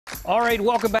All right,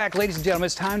 welcome back, ladies and gentlemen.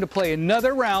 It's time to play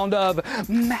another round of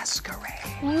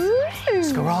Maskerade.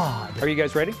 Maskerade. Are you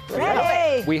guys ready?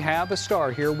 Ready. We have a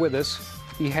star here with us.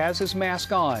 He has his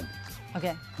mask on.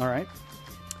 Okay. All right.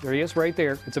 There he is right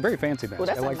there. It's a very fancy mask. Well,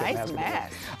 that's I like a nice that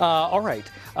mask. All right.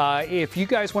 If you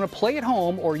guys want to play at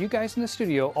home or you guys in the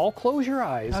studio, all close your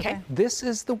eyes. Okay. This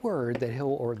is the word that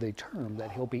or the term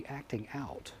that he'll be acting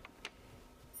out.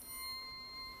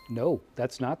 No,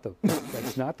 that's not the word.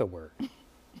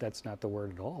 That's not the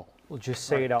word at all. We'll just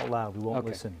say it out loud. We won't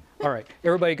listen. All right.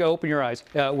 Everybody go open your eyes.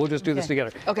 We'll just do this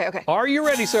together. Okay, okay. Are you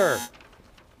ready, sir?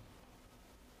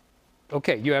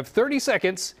 Okay, you have 30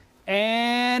 seconds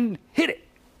and hit it.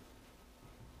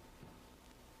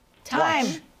 Time.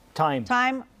 Watch. Time.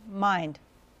 Time. Mind.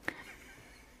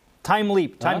 Time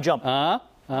leap. Time jump. Time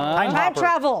hopper.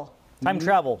 Travel. Time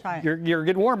travel. Time. You're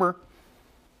getting warmer.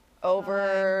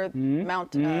 Over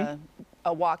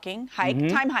walking, hike,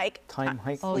 time hike. Time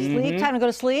hike. Oh, sleep. Time to go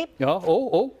to sleep.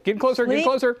 Oh, getting closer, getting Sleep.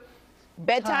 closer.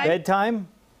 Bedtime. Bedtime.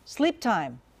 Sleep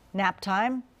time. Nap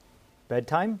time.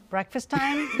 Bedtime. Breakfast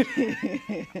time.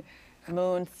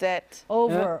 Moonset.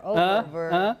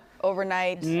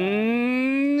 Overnight.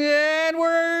 And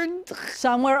we're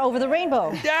Somewhere over the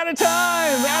rainbow. out of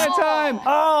time. Out of time.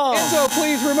 Oh. Enzo,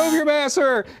 please remove your mask,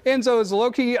 sir. Enzo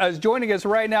Zellochi is joining us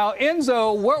right now.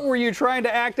 Enzo, what were you trying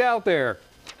to act out there?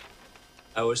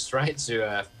 I was trying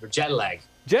to jet lag.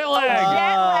 Jet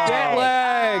lag. Jet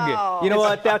lag. Oh. You know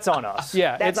what? That's on us.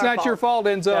 Yeah, That's it's our not your fault,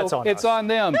 Enzo. That's on it's us. on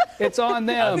them. It's on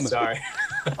them. I'm sorry.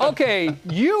 Okay,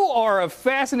 you are a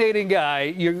fascinating guy.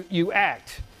 You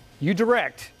act, you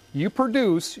direct, you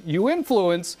produce, you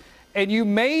influence, and you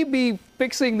may be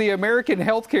fixing the American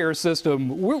healthcare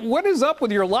system. What is up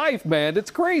with your life, man?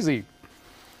 It's crazy.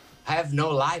 I have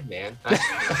no life, man.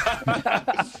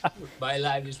 My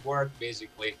life is work,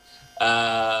 basically.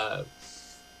 I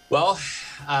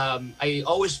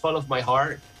always follow my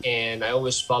heart, and I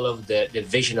always follow the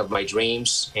vision of my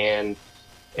dreams. And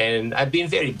I've been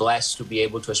very blessed to be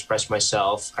able to express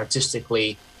myself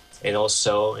artistically and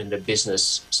also in the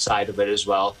business side of it as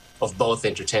well, of both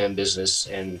entertainment business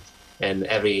and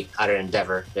every other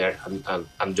endeavor that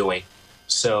I'm doing.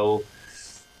 So,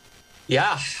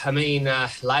 yeah, I mean,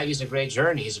 life is a great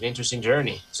journey. It's an interesting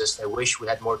journey. Just I wish we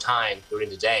had more time during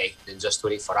the day than just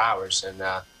 24 hours. And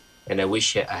I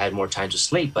wish I had more time to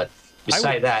sleep. But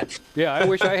beside that. Yeah, I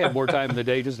wish I had more time in the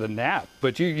day just to nap.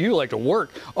 But you like to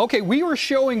work. Okay, we were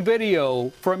showing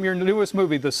video from your newest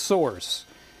movie, The Source.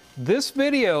 This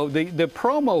video, the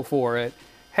promo for it,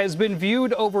 has been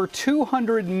viewed over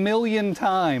 200 million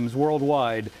times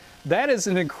worldwide. That is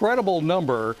an incredible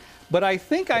number. But I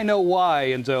think I know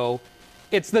why, Enzo.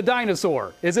 It's the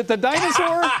dinosaur. Is it the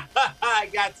dinosaur? I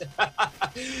got to.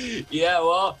 Yeah,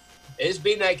 well, it's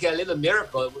been like a little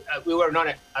miracle. We were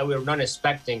not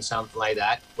expecting something like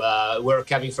that. We're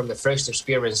coming from the first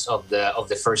experience of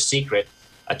the First Secret,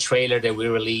 a trailer that we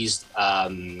released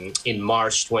in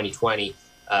March 2020,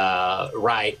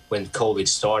 right when COVID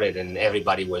started and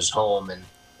everybody was home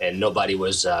and nobody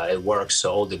was at work.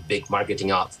 So all the big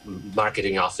marketing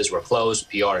offices were closed,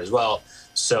 PR as well.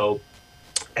 So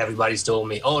everybody's told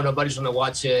me, oh, nobody's going to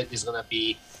watch it. It's going to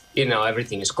be,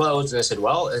 everything is closed. And I said,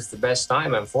 well, it's the best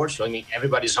time, unfortunately. I mean,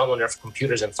 everybody's home on their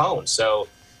computers and phones. So,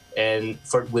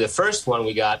 with the first one,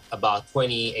 we got about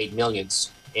 28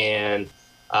 millions. And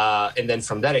then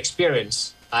from that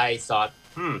experience, I thought,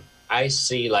 I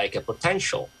see like a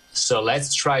potential. So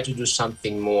let's try to do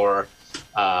something more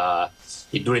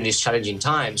during these challenging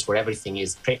times where everything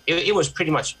is, it was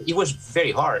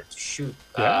very hard to shoot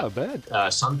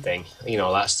something,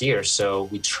 last year. So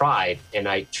we tried, and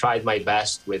I tried my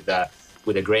best with a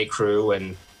great crew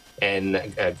and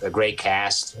a great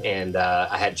cast. And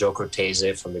I had Joe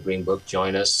Cortese from the Green Book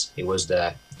join us. It was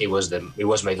my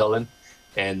villain.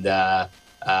 And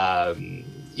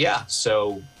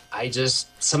so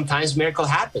sometimes miracle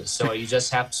happens. So you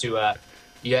just have to,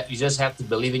 you just have to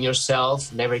believe in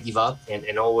yourself, never give up,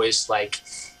 and always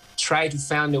try to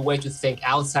find a way to think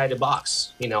outside the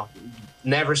box.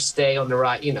 Never stay on the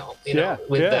right. On the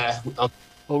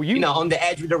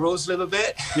edge with the rules a little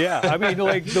bit. Yeah, I mean,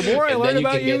 the more I learn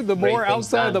about you, the more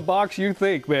outside the box you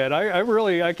think, man.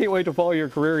 I can't wait to follow your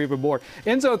career even more.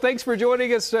 Enzo, thanks for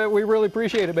joining us. We really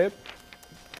appreciate it, man.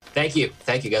 Thank you.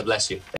 God bless you.